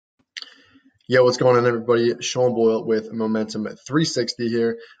Yo, what's going on, everybody? Sean Boyle with Momentum 360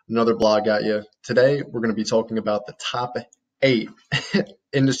 here. Another blog at you. Today, we're going to be talking about the top 8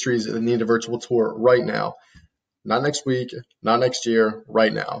 industries that need a virtual tour right now. Not next week, not next year,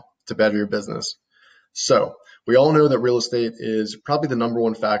 right now to better your business. So, we all know that real estate is probably the number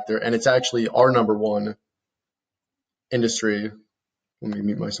one factor, and it's actually our number one industry. Let me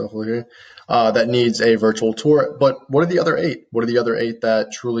mute myself over here. That needs a virtual tour. But what are the other 8? What are the other 8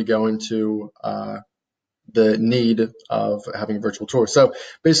 that truly go into the need of having a virtual tour? So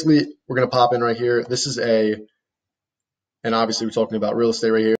basically, we're going to pop in right here. This is and obviously we're talking about real estate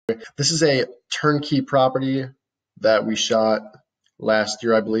right here. This is a turnkey property that we shot last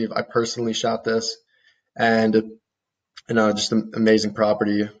year, I believe. I personally shot this, and just an amazing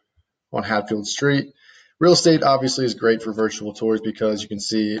property on Hatfield Street. Real estate obviously is great for virtual tours because you can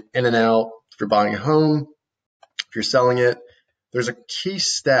see in and out if you're buying a home, if you're selling it. There's a key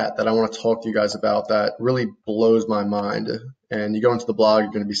stat that I want to talk to you guys about that really blows my mind. And you go into the blog,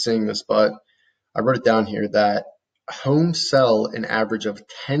 you're going to be seeing this, but I wrote it down here that homes sell an average of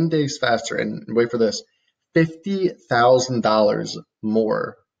 10 days faster, and wait for this, $50,000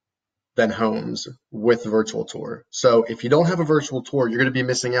 more than homes with virtual tour. So if you don't have a virtual tour, you're going to be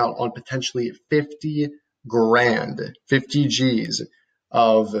missing out on potentially 50 grand, 50 G's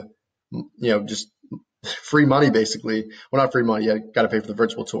of, just free money, basically. Well, not free money. You got to pay for the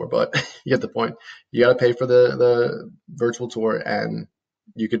virtual tour, but you get the point. You got to pay for the virtual tour, and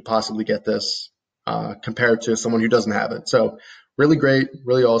you could possibly get this compared to someone who doesn't have it. So really great,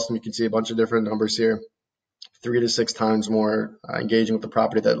 really awesome. You can see a bunch of different numbers here. 3 to 6 times more engaging with the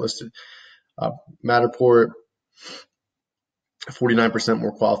property that listed. Matterport, 49%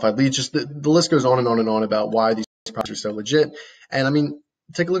 more qualified leads. Just the list goes on and on and on about why these properties are so legit. And I mean,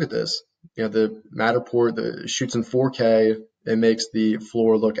 take a look at this. The Matterport, the shoots in 4K. It makes the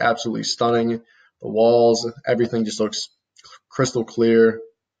floor look absolutely stunning. The walls, everything just looks crystal clear.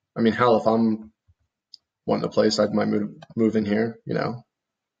 I mean, hell, if I'm wanting a place, I might move in here.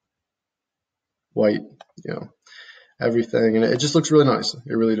 White, everything, and it just looks really nice.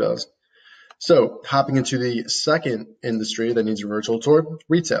 It really does. So hopping into the second industry that needs a virtual tour,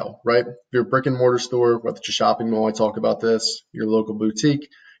 retail, right? Your brick and mortar store, whether it's your shopping mall, I talk about this, your local boutique,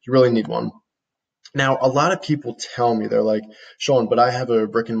 you really need one. Now, a lot of people tell me, they're like, Sean, but I have a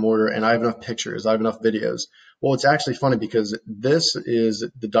brick and mortar and I have enough pictures, I have enough videos. Well, it's actually funny because this is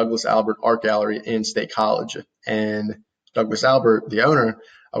the Douglas Albert Art Gallery in State College. And Douglas Albert, the owner,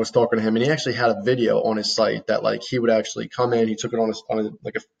 I was talking to him, and he actually had a video on his site that he would actually come in. He took it on a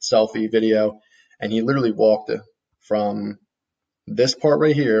selfie video, and he literally walked from this part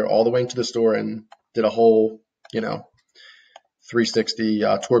right here all the way into the store and did a whole 360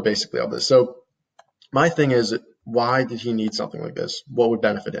 tour basically of this. So my thing is, why did he need something like this? What would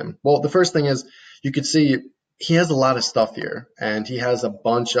benefit him? Well, the first thing is you could see he has a lot of stuff here, and he has a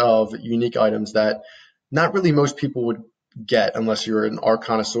bunch of unique items that not really most people would get unless you're an art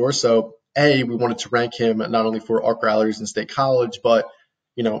connoisseur. So we wanted to rank him not only for art galleries in State College, but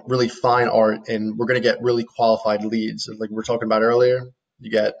really fine art, and we're going to get really qualified leads. Like we were talking about earlier, you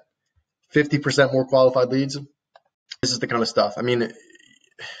get 50% more qualified leads. This is the kind of stuff. I mean,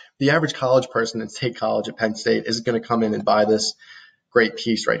 the average college person in State College at Penn State isn't going to come in and buy this great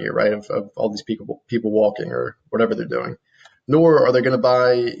piece right here, right, of all these people walking or whatever they're doing. Nor are they going to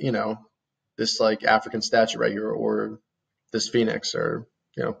buy this African statue right here, or this phoenix, or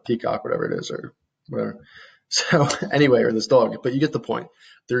peacock, whatever it is, or whatever. So anyway, or this dog, but you get the point.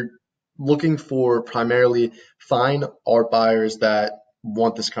 They're looking for primarily fine art buyers that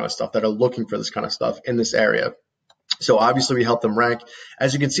want this kind of stuff, that are looking for this kind of stuff in this area. So obviously we help them rank.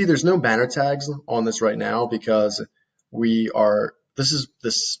 As you can see, there's no banner tags on this right now because this is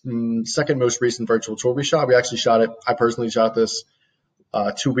the second most recent virtual tour we shot. We actually shot it. I personally shot this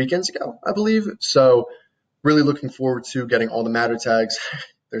 2 weekends ago, I believe. So really looking forward to getting all the matter tags.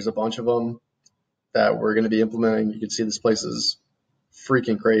 There's a bunch of them that we're going to be implementing. You can see this place is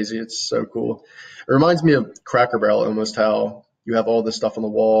freaking crazy. It's so cool. It reminds me of Cracker Barrel, almost, how you have all this stuff on the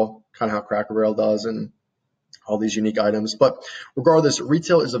wall, kind of how Cracker Barrel does, and all these unique items. But regardless,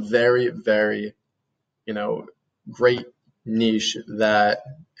 retail is a very, very, great niche that,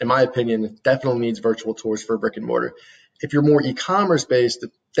 in my opinion, definitely needs virtual tours for brick and mortar. If you're more e-commerce based,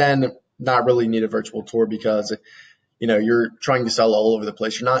 then not really need a virtual tour because you're trying to sell all over the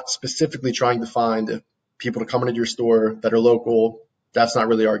place. You're not specifically trying to find people to come into your store that are local. That's not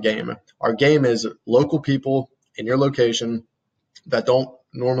really our game. Our game is local people in your location that don't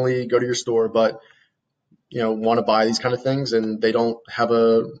normally go to your store, but want to buy these kind of things, and they don't have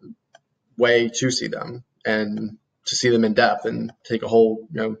a way to see them. And to see them in depth and take a whole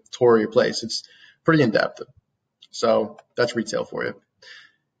tour of your place. It's pretty in depth. So that's retail for you.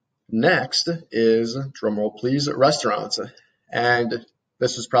 Next is, drumroll please, restaurants. And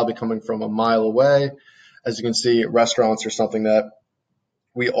this is probably coming from a mile away. As you can see, restaurants are something that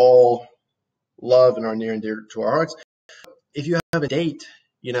we all love and are near and dear to our hearts. If you have a date,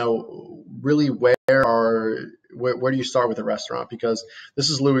 really where do you start with a restaurant? Because this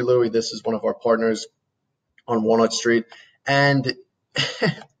is Louie Louie. This is one of our partners on Walnut Street. And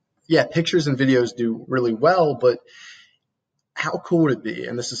yeah, pictures and videos do really well, but how cool would it be?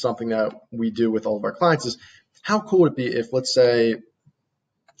 And this is something that we do with all of our clients is how cool would it be if, let's say,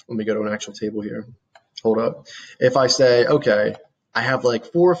 let me go to an actual table here. Hold up. If I say, okay, I have like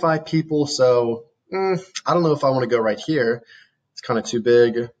 4 or 5 people, so I don't know if I want to go right here. It's kind of too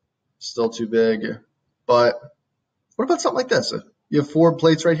big, still too big. But what about something like this? You have 4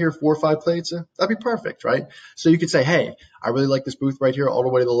 plates right here, 4 or 5 plates. That'd be perfect, right? So you could say, hey, I really like this booth right here, all the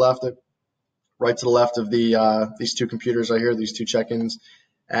way to the left, right to the left of these 2 computers right here, these 2 check-ins.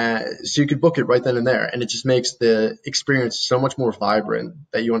 So you could book it right then and there, and it just makes the experience so much more vibrant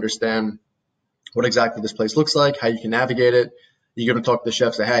that you understand what exactly this place looks like, how you can navigate it. You're going to talk to the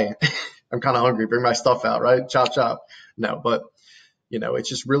chef, say, hey, I'm kind of hungry, bring my stuff out, right? Chop, chop. No, but, it's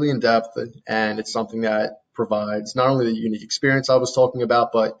just really in depth, and it's something that provides not only the unique experience I was talking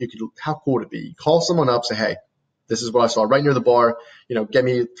about, but how cool would it be? You call someone up, say, hey, this is what I saw right near the bar, get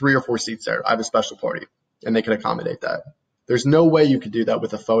me 3 or 4 seats there. I have a special party, and they can accommodate that. There's no way you could do that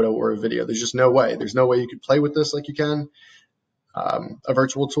with a photo or a video. There's just no way. There's no way you could play with this like you can a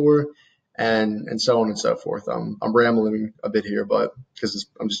virtual tour, and so on and so forth. I'm rambling a bit here, but because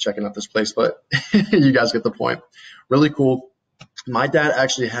I'm just checking out this place, but you guys get the point. Really cool. My dad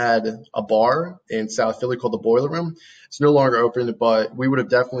actually had a bar in South Philly called the Boiler Room. It's no longer open, but we would have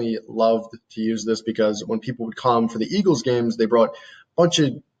definitely loved to use this because when people would come for the Eagles games, they brought a bunch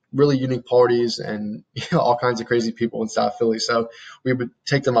of really unique parties and all kinds of crazy people in South Philly. So we would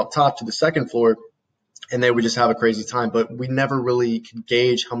take them up top to the 2nd floor, and they would just have a crazy time. But we never really could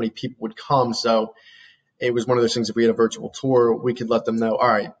gauge how many people would come. So it was one of those things, if we had a virtual tour, we could let them know, all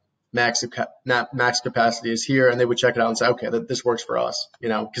right, max capacity is here, and they would check it out and say, okay, this works for us,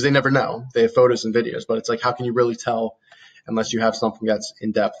 because they never know. They have photos and videos, but it's like, how can you really tell unless you have something that's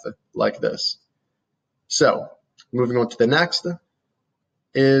in depth like this? So moving on to the next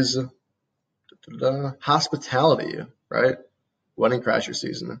is hospitality, right? Wedding crasher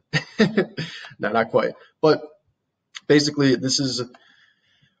season. No, not quite. But basically, this is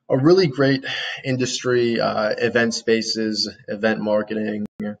a really great industry, event spaces, event marketing,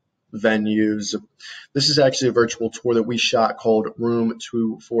 venues. This is actually a virtual tour that we shot called Room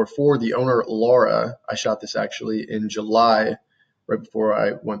 244. The owner, Laura, I shot this actually in July, right before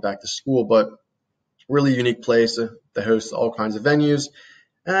I went back to school, but really unique place that hosts all kinds of venues.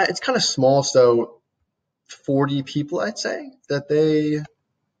 It's kind of small, so 40 people, I'd say, that they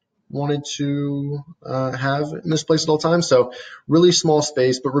wanted to have in this place at all times. So really small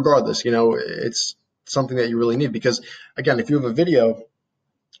space, but regardless, it's something that you really need because, again, if you have a video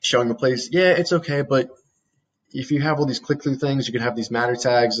showing the place, yeah, it's okay, but if you have all these click-through things, you can have these matter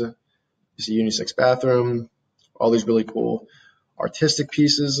tags, it's a unisex bathroom, all these really cool artistic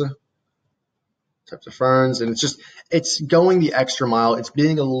pieces, types of ferns, and it's going the extra mile. It's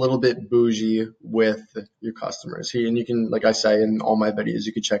being a little bit bougie with your customers. And you can, like I say in all my videos,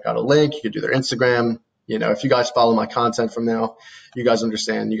 you could check out a link, you could do their Instagram. If you guys follow my content from now, you guys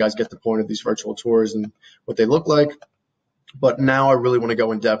understand, you guys get the point of these virtual tours and what they look like. But now I really want to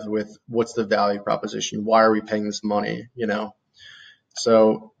go in depth with what's the value proposition? Why are we paying this money?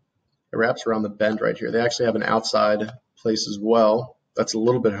 So it wraps around the bend right here. They actually have an outside place as well. That's a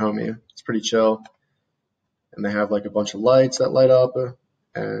little bit homey. It's pretty chill. And they have like a bunch of lights that light up.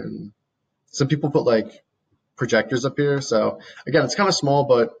 And some people put like projectors up here. So again, it's kind of small,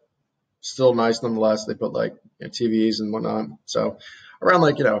 but still nice nonetheless. They put like TVs and whatnot. So around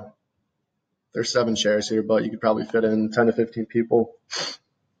like, there's 7 chairs here, but you could probably fit in 10 to 15 people.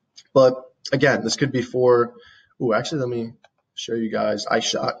 But again, this could be for, actually, let me show you guys. I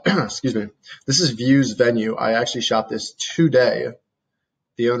shot, excuse me. This is View's venue. I actually shot this today.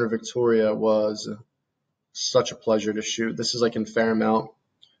 The owner, Victoria, was such a pleasure to shoot. This is like in Fairmount.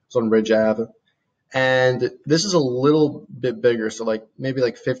 It's on Ridge Ave. And this is a little bit bigger. So like maybe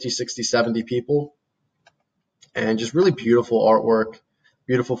like 50, 60, 70 people. And just really beautiful artwork.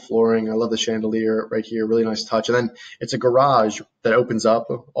 Beautiful flooring. I love the chandelier right here. Really nice touch. And then it's a garage that opens up,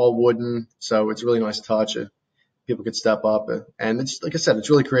 all wooden. So it's a really nice touch. People could step up. And it's, like I said, it's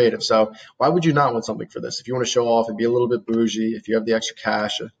really creative. So why would you not want something for this? If you want to show off and be a little bit bougie, if you have the extra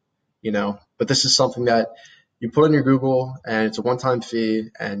cash, But this is something that You put in your Google, and it's a one-time fee,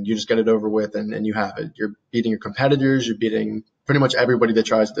 and you just get it over with, and you have it. You're beating your competitors. You're beating pretty much everybody that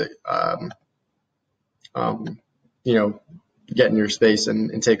tries to, you know, get in your space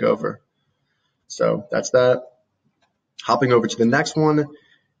and take over. So that's that. Hopping over to the next one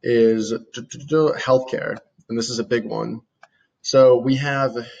is healthcare, and this is a big one. So we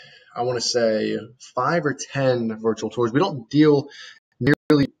have, I want to say, 5 or 10 virtual tours. We don't deal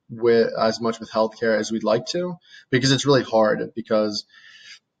nearly with as much with healthcare as we'd like to, because it's really hard, because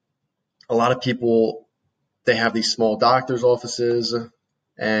a lot of people, they have these small doctor's offices,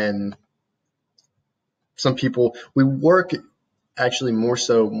 and some people, we work actually more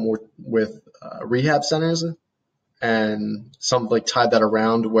with rehab centers, and some like tied that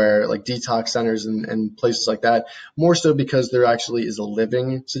around where like detox centers and places like that, more so because there actually is a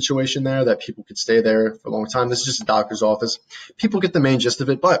living situation there that people could stay there for a long time. This is just a doctor's office. People get the main gist of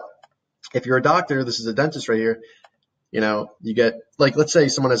it, but if you're a doctor, this is a dentist right here, you know, you get, like, let's say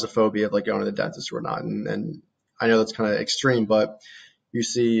someone has a phobia of like going to the dentist or not, and I know that's kind of extreme, but you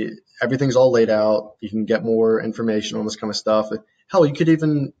see everything's all laid out. You can get more information on this kind of stuff. Hell, you could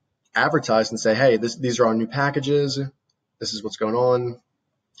even advertise and say, hey, these are our new packages. This is what's going on.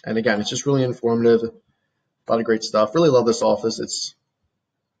 And again, it's just really informative. A lot of great stuff. Really love this office. It's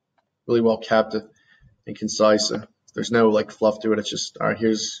really well kept and concise. There's no like fluff to it. It's just, all right,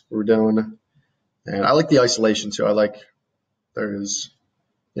 here's what we're doing. And I like the isolation too. I like there's,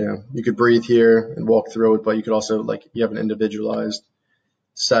 you know, you could breathe here and walk through it, but you could also, like, you have an individualized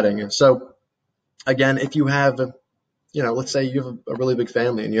setting. So again, if you have, you know, let's say you have a really big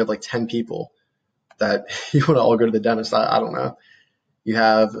family and you have like 10 people that you want to all go to the dentist. I don't know. You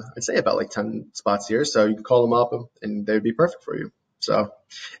have, I'd say, about like 10 spots here. So you can call them up and they would be perfect for you. So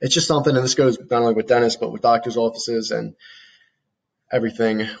it's just something, and this goes not only with dentists, but with doctors' offices and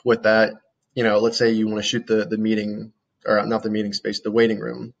everything with that. You know, let's say you want to shoot the meeting, or not the meeting space, the waiting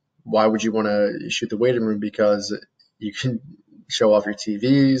room. Why would you want to shoot the waiting room? Because you can show off your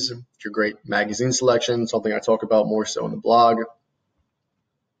TVs, your great magazine selection, something I talk about more so in the blog.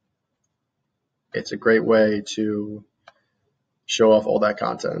 It's a great way to show off all that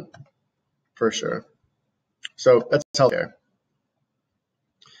content, for sure. So that's healthcare.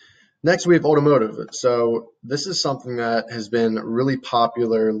 Next, we have automotive. So this is something that has been really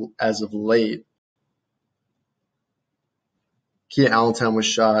popular as of late. Kia Allentown was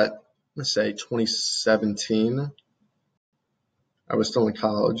shot, let's say, 2017. I was still in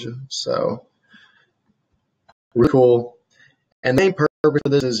college, so really cool. And the main purpose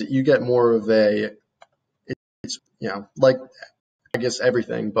of this is you get more of a, it's, you know, like, I guess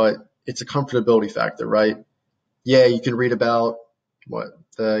everything, but it's a comfortability factor, right? Yeah, you can read about what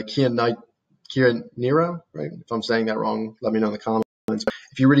the Kia Niro, right? If I'm saying that wrong, let me know in the comments. But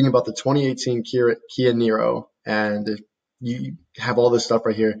if you're reading about the 2018 Kia Niro and you have all this stuff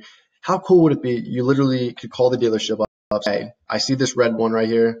right here, how cool would it be? You literally could call the dealership up, hey, I see this red one right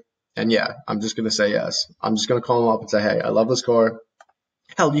here, and yeah, I'm just going to say yes. I'm just going to call them up and say, hey, I love this car.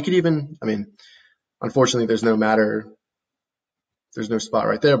 Hell, you could even, I mean, unfortunately, there's no spot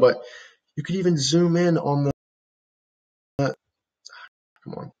right there, but you could even zoom in on the,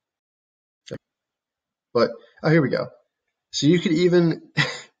 come on. But, oh, here we go. So you could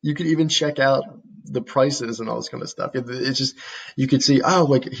even check out the prices and all this kind of stuff. It's just, you could see, oh,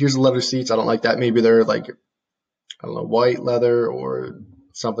 like, here's the leather seats. I don't like that. Maybe they're like, I don't know, white leather or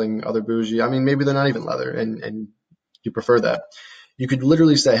something other bougie. I mean, maybe they're not even leather and you prefer that. You could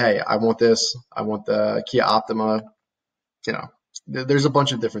literally say, hey, I want this. I want the Kia Optima. You know, there's a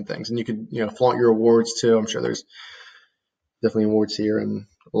bunch of different things, and you could, you know, flaunt your awards too. I'm sure there's definitely awards here and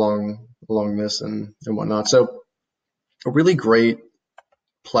along this and whatnot. So a really great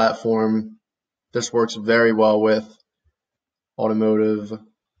platform. This works very well with automotive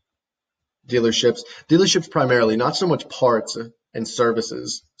dealerships. Dealerships primarily, not so much parts and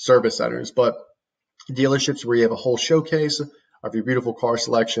service centers, but dealerships where you have a whole showcase of your beautiful car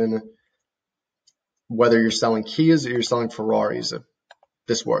selection. Whether you're selling Kias or you're selling Ferraris,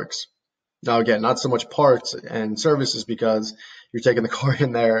 this works. Now, again, not so much parts and services, because you're taking the car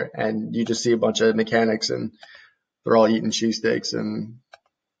in there and you just see a bunch of mechanics and they're all eating cheesesteaks, and,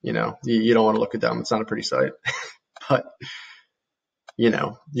 you know, you don't want to look at them. It's not a pretty sight. But, you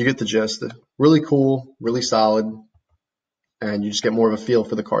know, you get the gist. Really cool, really solid, and you just get more of a feel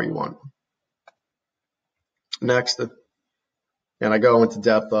for the car you want. Next, and I go into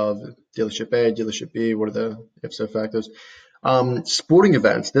depth of dealership A, dealership B, what are the ipso factors. Sporting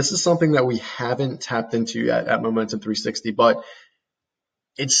events. This is something that we haven't tapped into yet at Momentum 360, but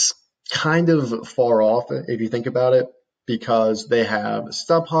it's kind of far off if you think about it. because they have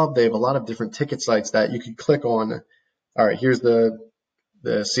StubHub. They have a lot of different ticket sites that you could click on. All right, here's the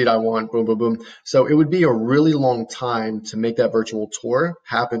seat I want, boom, boom, boom. So it would be a really long time to make that virtual tour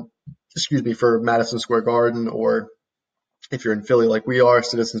happen, for Madison Square Garden, or if you're in Philly like we are,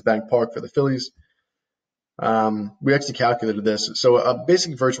 Citizens Bank Park for the Phillies. We actually calculated this. So a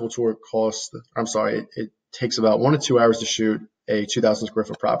basic virtual tour it takes about 1 to 2 hours to shoot a 2,000 square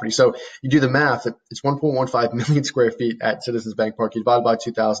foot property. So you do the math, it's 1.15 million square feet at Citizens Bank Park. You divide by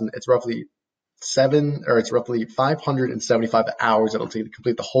 2,000, it's roughly 575 hours it'll take to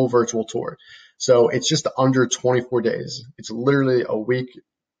complete the whole virtual tour. So it's just under 24 days. It's literally a week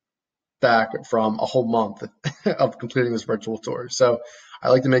back from a whole month of completing this virtual tour. So I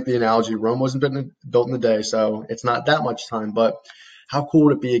like to make the analogy, Rome wasn't built in a day, so it's not that much time, but how cool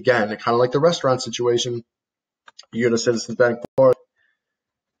would it be again? Kind of like the restaurant situation. You go to Citizens Bank Park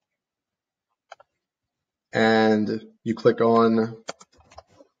and you click on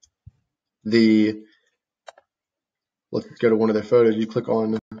let's go to one of their photos. You click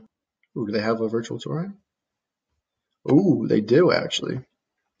on, do they have a virtual tour? Ooh, they do actually.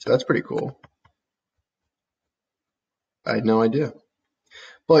 So that's pretty cool. I had no idea.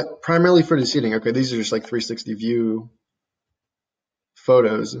 But primarily for the seating, okay, these are just like 360 view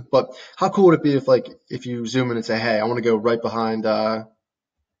photos. But how cool would it be if you zoom in and say, hey, I want to go right behind the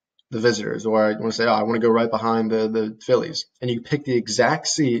visitors, or I want to say, I want to go right behind the Phillies, and you pick the exact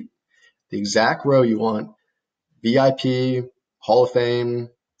seat, the exact row you want, VIP, Hall of Fame,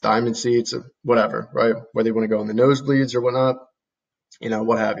 diamond seats, whatever, right? Whether you want to go in the nosebleeds or whatnot,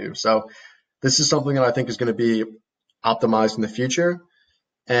 what have you. So this is something that I think is going to be optimized in the future,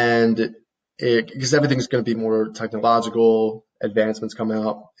 and because everything's going to be more technological, advancements come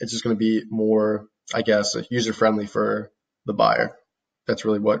out, it's just going to be more, I guess, user friendly for the buyer. That's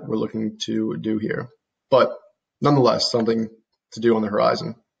really what we're looking to do here. But nonetheless, something to do on the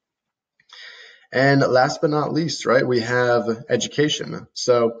horizon. And last but not least, right, we have education.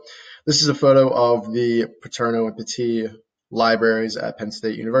 So this is a photo of the Paterno and Petit libraries at Penn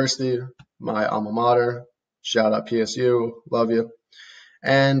State University, my alma mater. Shout out PSU, love you.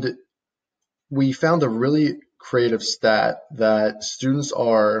 And we found a really creative stat that students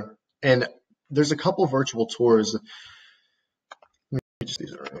are, and there's a couple virtual tours. Let me just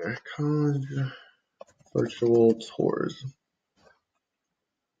these right here. College virtual tours.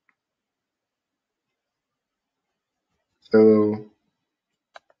 So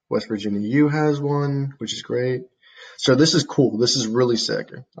West Virginia U has one, which is great. So this is cool. This is really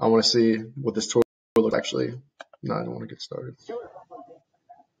sick. I want to see what this tour looks actually. No, I don't want to get started.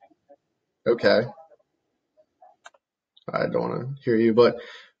 Okay. I don't want to hear you, but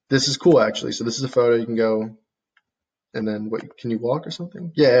this is cool actually. So this is a photo. You can go, and then what? Can you walk or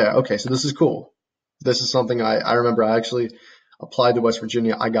something? Yeah. Okay. So this is cool. This is something I remember. I actually applied to West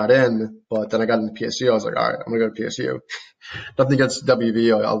Virginia. I got in, but then I got into PSU. I was like, all right, I'm gonna go to PSU. Nothing against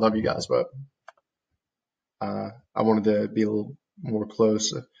WV. I love you guys, but I wanted to be a little more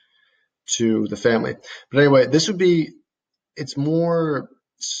close to the family. But anyway, it's more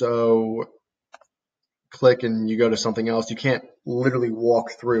so click and you go to something else. You can't literally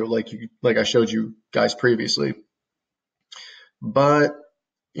walk through like I showed you guys previously. But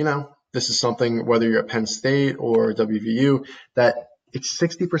this is something, whether you're at Penn State or WVU, that it's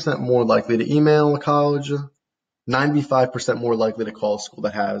 60% more likely to email a college, 95% more likely to call a school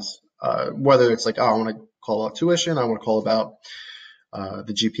that has, whether it's like, I want to call out tuition, I want to call about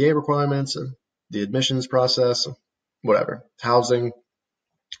the GPA requirements, the admissions process, whatever, housing.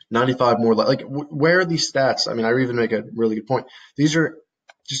 95 more where are these stats? I mean, I even make a really good point. These are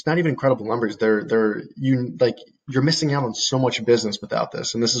just not even incredible numbers. You're missing out on so much business without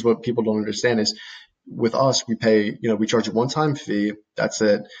this. And this is what people don't understand is with us, we pay, we charge a one-time fee. That's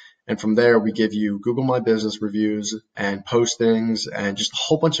it. And from there, we give you Google My Business reviews and postings and just a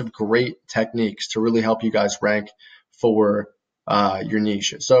whole bunch of great techniques to really help you guys rank for your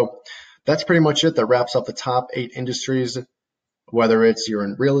niche. So that's pretty much it. That wraps up the top 8 industries, whether it's you're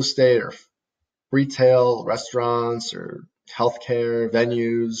in real estate or retail, restaurants, or healthcare,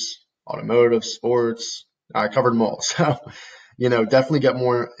 venues, automotive, sports. I covered them all. So, definitely get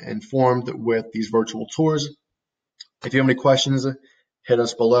more informed with these virtual tours. If you have any questions, hit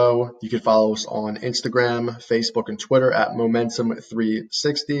us below. You can follow us on Instagram, Facebook, and Twitter at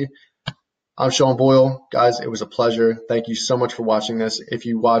Momentum360. I'm Sean Boyle. Guys, it was a pleasure. Thank you so much for watching this. If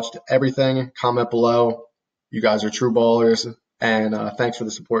you watched everything, comment below. You guys are true ballers. And thanks for the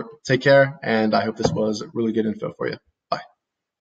support. Take care, and I hope this was really good info for you.